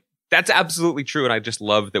point, like that's absolutely true. And I just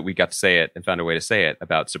love that we got to say it and found a way to say it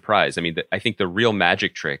about surprise. I mean, I think the real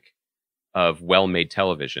magic trick of well-made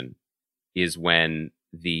television is when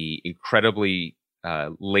the incredibly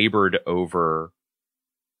labored over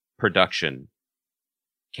production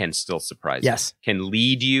can still surprise you, can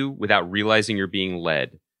lead you without realizing you're being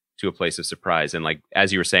led to a place of surprise. And like,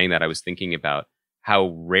 as you were saying that, I was thinking about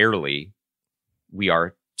how rarely we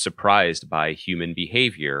are surprised by human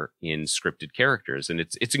behavior in scripted characters. And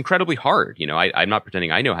it's incredibly hard. I'm not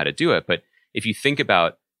pretending I know how to do it, but if you think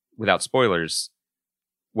about, without spoilers,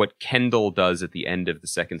 what Kendall does at the end of the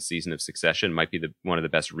second season of Succession might be one of the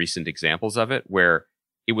best recent examples of it, where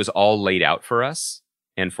it was all laid out for us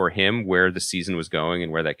and for him where the season was going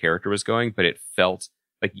and where that character was going, but it felt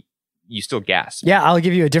like you still gasp. Yeah, I'll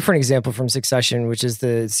give you a different example from Succession, which is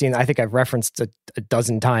the scene I think I've referenced a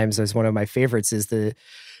dozen times as one of my favorites, is the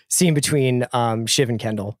scene between Shiv and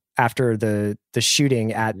Kendall after the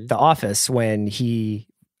shooting at the office, when he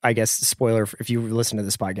I guess, spoiler, if you listen to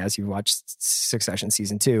this podcast, you've watched Succession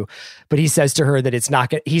season 2, but he says to her that he's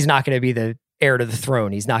not going to be the heir to the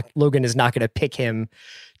throne. Logan is not going to pick him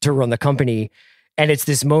to run the company. And it's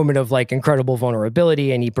this moment of like incredible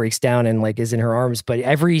vulnerability, and he breaks down and like is in her arms. But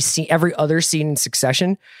every other scene in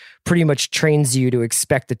Succession pretty much trains you to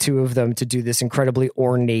expect the two of them to do this incredibly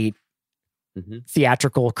ornate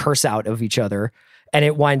theatrical curse out of each other. And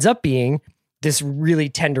it winds up being this really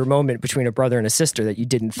tender moment between a brother and a sister that you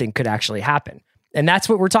didn't think could actually happen. And that's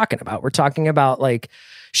what we're talking about. We're talking about like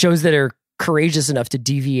shows that are courageous enough to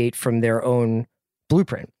deviate from their own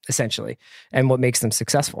blueprint, essentially, and what makes them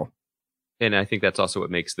successful. And I think that's also what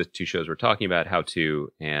makes the two shows we're talking about, How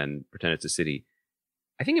To and Pretend It's a City,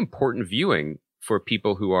 I think important viewing for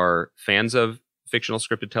people who are fans of fictional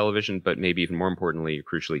scripted television, but maybe even more importantly,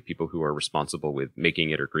 crucially, people who are responsible with making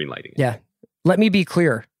it or greenlighting it. Yeah. Let me be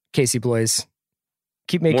clear, Casey Bloys.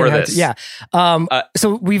 Keep making more of How this. To, yeah.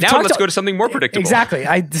 So we've now talked. Let's go to something more predictable. Exactly.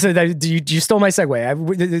 You stole my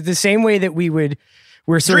segue. The same way that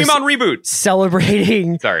we're sort Dream of on reboot,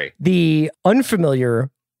 celebrating sorry, the unfamiliar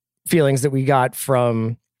feelings that we got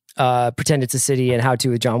from Pretend It's a City and How To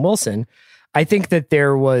with John Wilson. I think that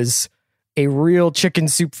there was a real chicken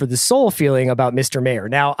soup for the soul feeling about Mr. Mayor.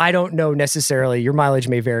 Now, I don't know necessarily, your mileage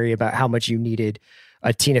may vary about how much you needed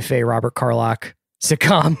a Tina Fey, Robert Carlock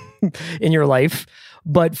sitcom in your life.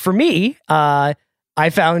 But for me, I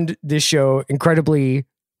found this show incredibly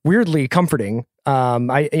weirdly comforting.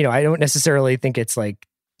 I don't necessarily think it's like,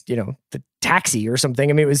 the Taxi or something.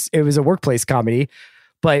 I mean, it was a workplace comedy,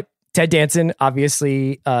 but Ted Danson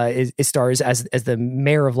obviously is stars as the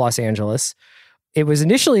mayor of Los Angeles. It was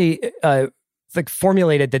initially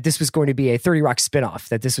formulated that this was going to be a 30 Rock spinoff,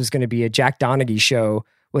 that this was going to be a Jack Donaghy show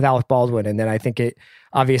with Alec Baldwin. And then I think it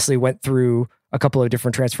obviously went through a couple of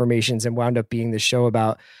different transformations and wound up being this show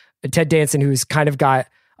about Ted Danson, who's kind of got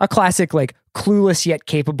a classic, like clueless yet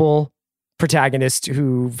capable protagonist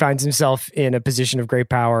who finds himself in a position of great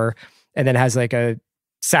power and then has like a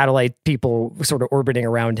satellite people sort of orbiting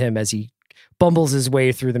around him as he bumbles his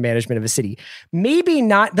way through the management of a city. Maybe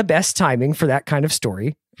not the best timing for that kind of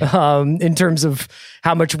story in terms of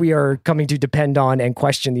how much we are coming to depend on and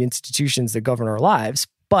question the institutions that govern our lives.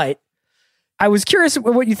 But I was curious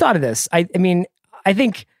what you thought of this. I mean, I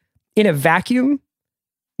think in a vacuum,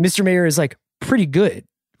 Mr. Mayor is like pretty good,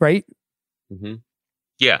 right? Mm-hmm.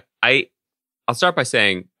 Yeah. I'll start by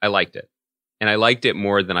saying I liked it. And I liked it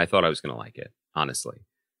more than I thought I was going to like it, honestly,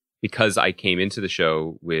 because I came into the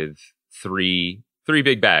show with three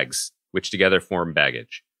big bags, which together form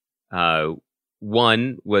baggage.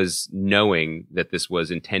 One was knowing that this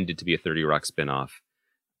was intended to be a 30 Rock spinoff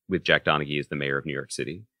with Jack Donaghy as the mayor of New York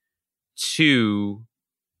City. Two,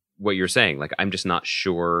 what you're saying, like, I'm just not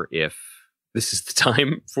sure if this is the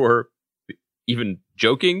time for even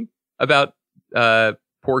joking about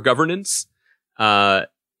poor governance.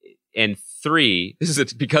 And three,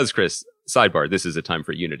 because Chris, sidebar, this is a time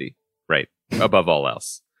for unity, right? Above all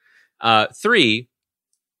else. Three,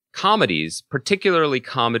 comedies, particularly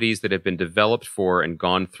comedies that have been developed for and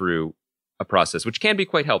gone through a process, which can be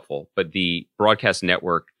quite helpful, but the broadcast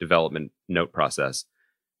network development note process,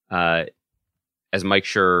 as Mike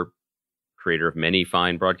Schur, creator of many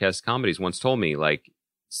fine broadcast comedies, once told me, like,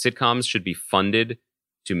 sitcoms should be funded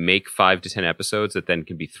to make 5 to 10 episodes that then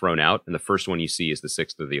can be thrown out. And the first one you see is the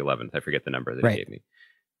 6th or the 11th. I forget the number that he gave me,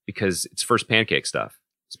 because it's first pancake stuff.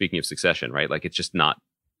 Speaking of Succession, right? Like, it's just not,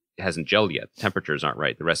 it hasn't gelled yet. The temperatures aren't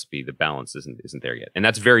right. The recipe, the balance isn't there yet. And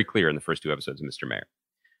that's very clear in the first 2 episodes of Mr. Mayor.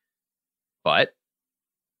 But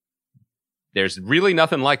there's really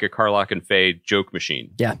nothing like a Carlock and Fey joke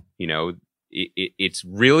machine. Yeah. It's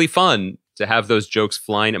really fun to have those jokes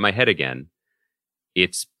flying at my head again.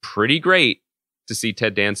 It's pretty great to see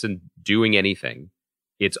Ted Danson doing anything.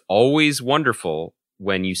 It's always wonderful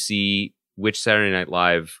when you see which Saturday Night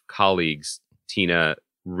Live colleagues Tina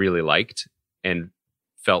really liked and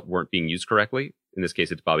felt weren't being used correctly. In this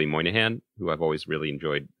case, it's Bobby Moynihan, who I've always really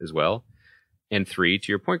enjoyed as well. And 3,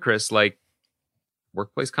 to your point, Chris, like,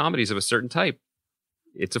 workplace comedies of a certain type.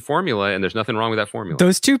 It's a formula, and there's nothing wrong with that formula.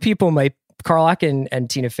 Those two people Carlock and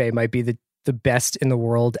Tina Fey might be the best in the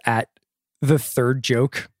world at the third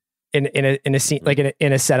joke in a scene, like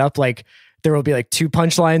in a setup. Like, there will be like 2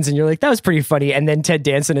 punchlines and you're like, that was pretty funny. And then Ted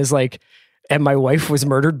Danson is like, and my wife was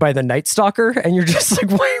murdered by the Night Stalker. And you're just like,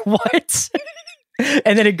 wait, what?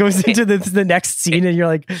 And then it goes into the next scene and you're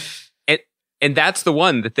like, and that's the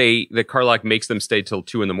one that Carlock makes them stay till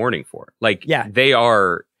 2 a.m. for. Like, yeah, they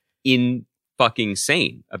are in fucking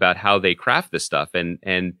sane about how they craft this stuff.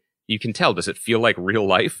 And you can tell, does it feel like real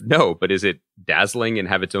life? No, but is it dazzling and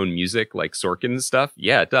have its own music like Sorkin's stuff?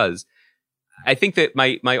 Yeah, it does. I think that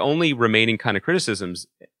my only remaining kind of criticisms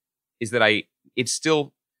is that it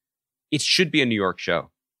should be a New York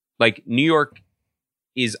show. Like, New York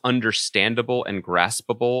is understandable and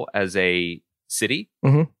graspable as a city,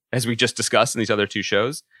 as we just discussed in these other two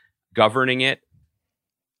shows. Governing it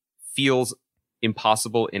feels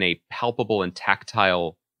impossible in a palpable and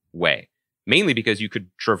tactile way, mainly because you could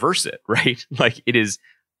traverse it, right? Like, it is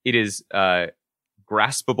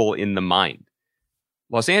graspable in the mind.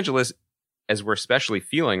 Los Angeles, as we're especially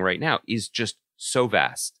feeling right now, is just so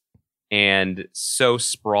vast and so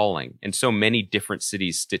sprawling and so many different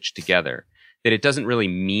cities stitched together that it doesn't really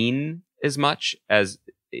mean as much as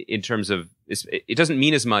in terms of, it doesn't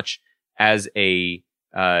mean as much as a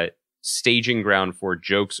staging ground for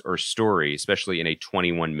jokes or story, especially in a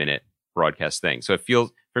 21-minute broadcast thing. So it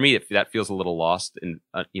feels, for me, that feels a little lost and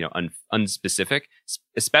unspecific,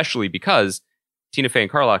 especially because Tina Fey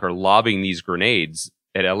and Carlock are lobbing these grenades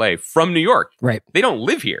at LA from New York. Right. They don't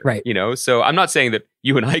live here. Right. So I'm not saying that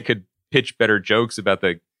you and I could pitch better jokes about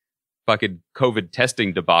the fucking COVID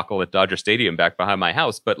testing debacle at Dodger Stadium back behind my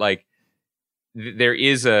house, but like, there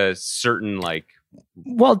is a certain like,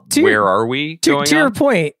 well, where are we going to your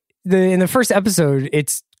point, in the first episode,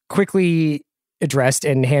 it's quickly addressed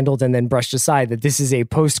and handled and then brushed aside that this is a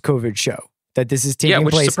post-COVID show, that this is taking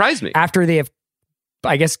which place surprised me. After they have,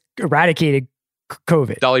 I guess, eradicated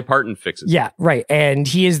COVID. Dolly Parton fixes it. Yeah, right. And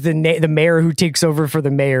he is the mayor who takes over for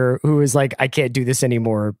the mayor who is like, I can't do this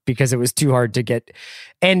anymore because it was too hard to get.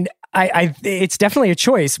 And it's definitely a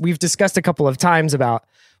choice. We've discussed a couple of times about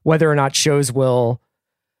whether or not shows will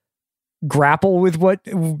grapple with what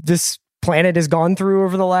this planet has gone through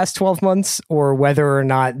over the last 12 months, or whether or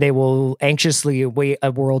not they will anxiously await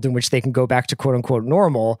a world in which they can go back to quote unquote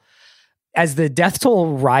normal. As the death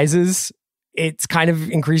toll rises, it's kind of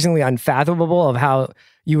increasingly unfathomable of how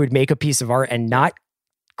you would make a piece of art and not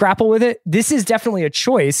grapple with it. This is definitely a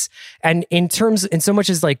choice. And in so much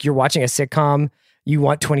as like you're watching a sitcom, you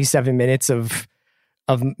want 27 minutes of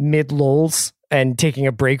mid lulls and taking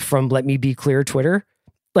a break from let me be clear Twitter.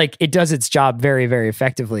 Like, it does its job very, very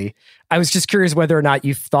effectively. I was just curious whether or not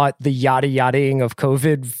you thought the yada-yadaing of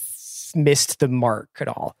COVID missed the mark at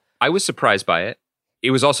all. I was surprised by it.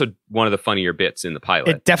 It was also one of the funnier bits in the pilot.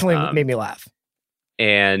 It definitely made me laugh.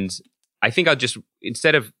 And I think I'll just,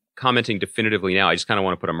 instead of commenting definitively now, I just kind of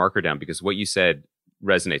want to put a marker down because what you said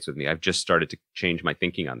resonates with me. I've just started to change my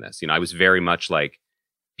thinking on this. I was very much like,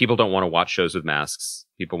 people don't want to watch shows with masks.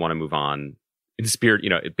 People want to move on. In the spirit,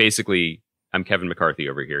 basically, I'm Kevin McCarthy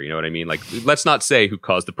over here. You know what I mean? Like, let's not say who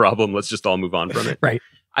caused the problem. Let's just all move on from it. Right.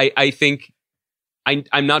 I think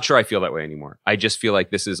I'm not sure I feel that way anymore. I just feel like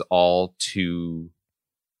this is all too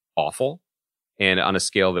awful, and on a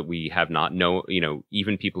scale that we have not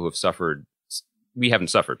even people who have suffered, we haven't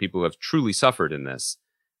suffered. People who have truly suffered in this,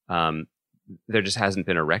 there just hasn't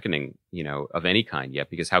been a reckoning, of any kind yet.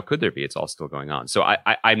 Because how could there be? It's all still going on. So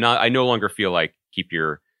I no longer feel like keep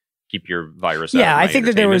your virus. Yeah, I think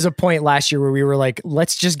that there was a point last year where we were like,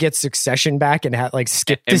 let's just get Succession back and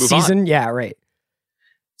skip this season. On. Yeah, right.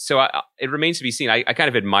 So it remains to be seen. I kind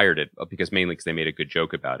of admired it because they made a good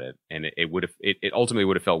joke about it, and it ultimately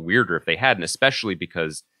would have felt weirder if they hadn't, especially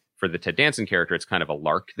because for the Ted Danson character, it's kind of a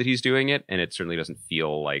lark that he's doing it, and it certainly doesn't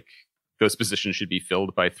feel like those positions should be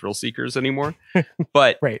filled by thrill seekers anymore.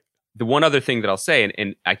 But right. The one other thing that I'll say,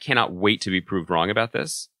 and I cannot wait to be proved wrong about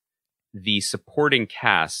this, the supporting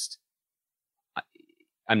cast,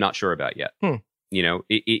 I'm not sure about yet.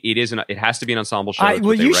 It has to be an ensemble show.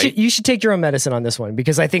 You should take your own medicine on this one,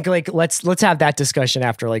 because I think like let's have that discussion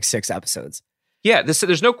after like 6 episodes. Yeah,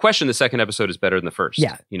 there's no question the second episode is better than the first.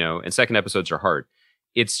 Yeah, and second episodes are hard.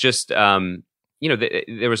 It's just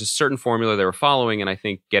there was a certain formula they were following, and I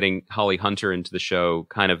think getting Holly Hunter into the show,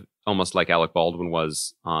 kind of almost like Alec Baldwin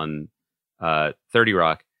was on 30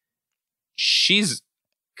 Rock. She's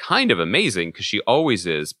kind of amazing because she always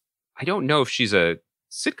is. I don't know if she's a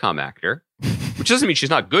sitcom actor, which doesn't mean she's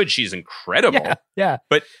not good. She's incredible. Yeah.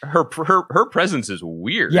 But her presence is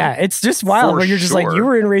weird. Yeah, it's just wild when you're just like, you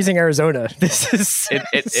were in Raising Arizona. This is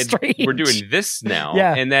strange. We're doing this now.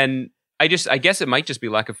 Yeah. And then I guess it might just be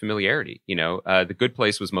lack of familiarity. The Good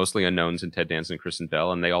Place was mostly unknowns in Ted Danson and Kristen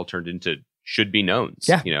Bell, and they all turned into should-be knowns.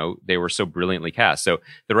 Yeah. They were so brilliantly cast. So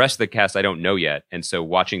the rest of the cast I don't know yet. And so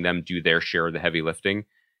watching them do their share of the heavy lifting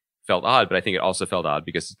felt odd, but I think it also felt odd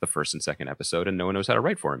because it's the first and second episode and no one knows how to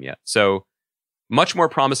write for him yet. So much more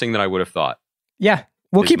promising than I would have thought. Yeah.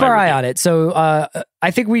 We'll keep our eye on it. So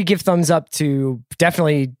I think we give thumbs up to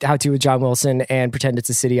definitely How to with John Wilson and Pretend It's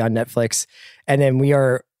a City on Netflix. And then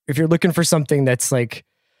if you're looking for something that's like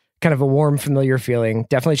kind of a warm, familiar feeling,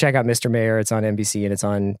 definitely check out Mr. Mayor. It's on NBC and it's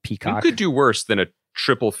on Peacock. You could do worse than a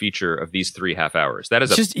triple feature of these 3.5 hours. That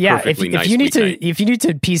is just, perfectly nice if you need weeknight. if you need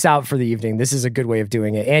to peace out for the evening, this is a good way of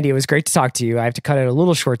doing it. Andy, it was great to talk to you. I have to cut it a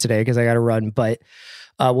little short today because I got to run, but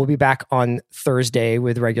we'll be back on Thursday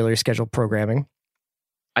with regular scheduled programming.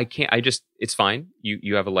 It's fine.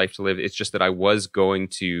 You have a life to live. It's just that I was going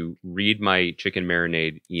to read my chicken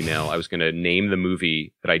marinade email. I was going to name the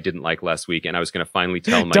movie that I didn't like last week, and I was going to finally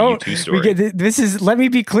tell my U2 story. Let me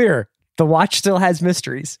be clear. The watch still has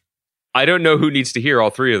mysteries. I don't know who needs to hear all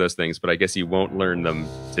three of those things, but I guess you won't learn them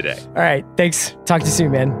today. All right. Thanks. Talk to you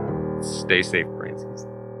soon, man. Stay safe, Francis.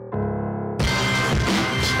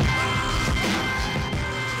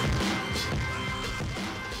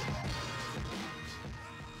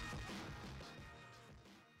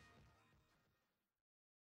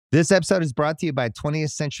 This episode is brought to you by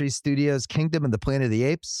 20th Century Studios' Kingdom of the Planet of the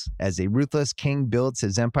Apes. As a ruthless king builds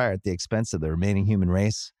his empire at the expense of the remaining human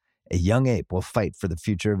race, a young ape will fight for the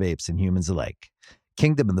future of apes and humans alike.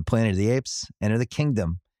 Kingdom of the Planet of the Apes. Enter the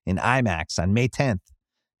kingdom in IMAX on May 10th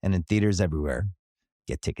and in theaters everywhere.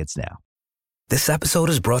 Get tickets now. This episode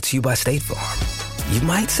is brought to you by State Farm. You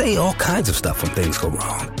might say all kinds of stuff when things go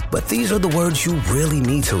wrong, but these are the words you really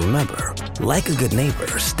need to remember. Like a good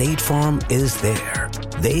neighbor, State Farm is there.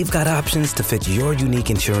 They've got options to fit your unique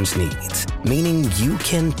insurance needs, meaning you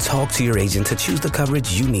can talk to your agent to choose the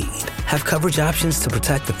coverage you need, have coverage options to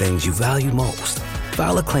protect the things you value most,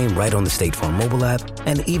 file a claim right on the State Farm mobile app,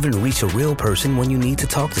 and even reach a real person when you need to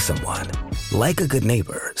talk to someone. Like a good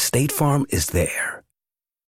neighbor, State Farm is there.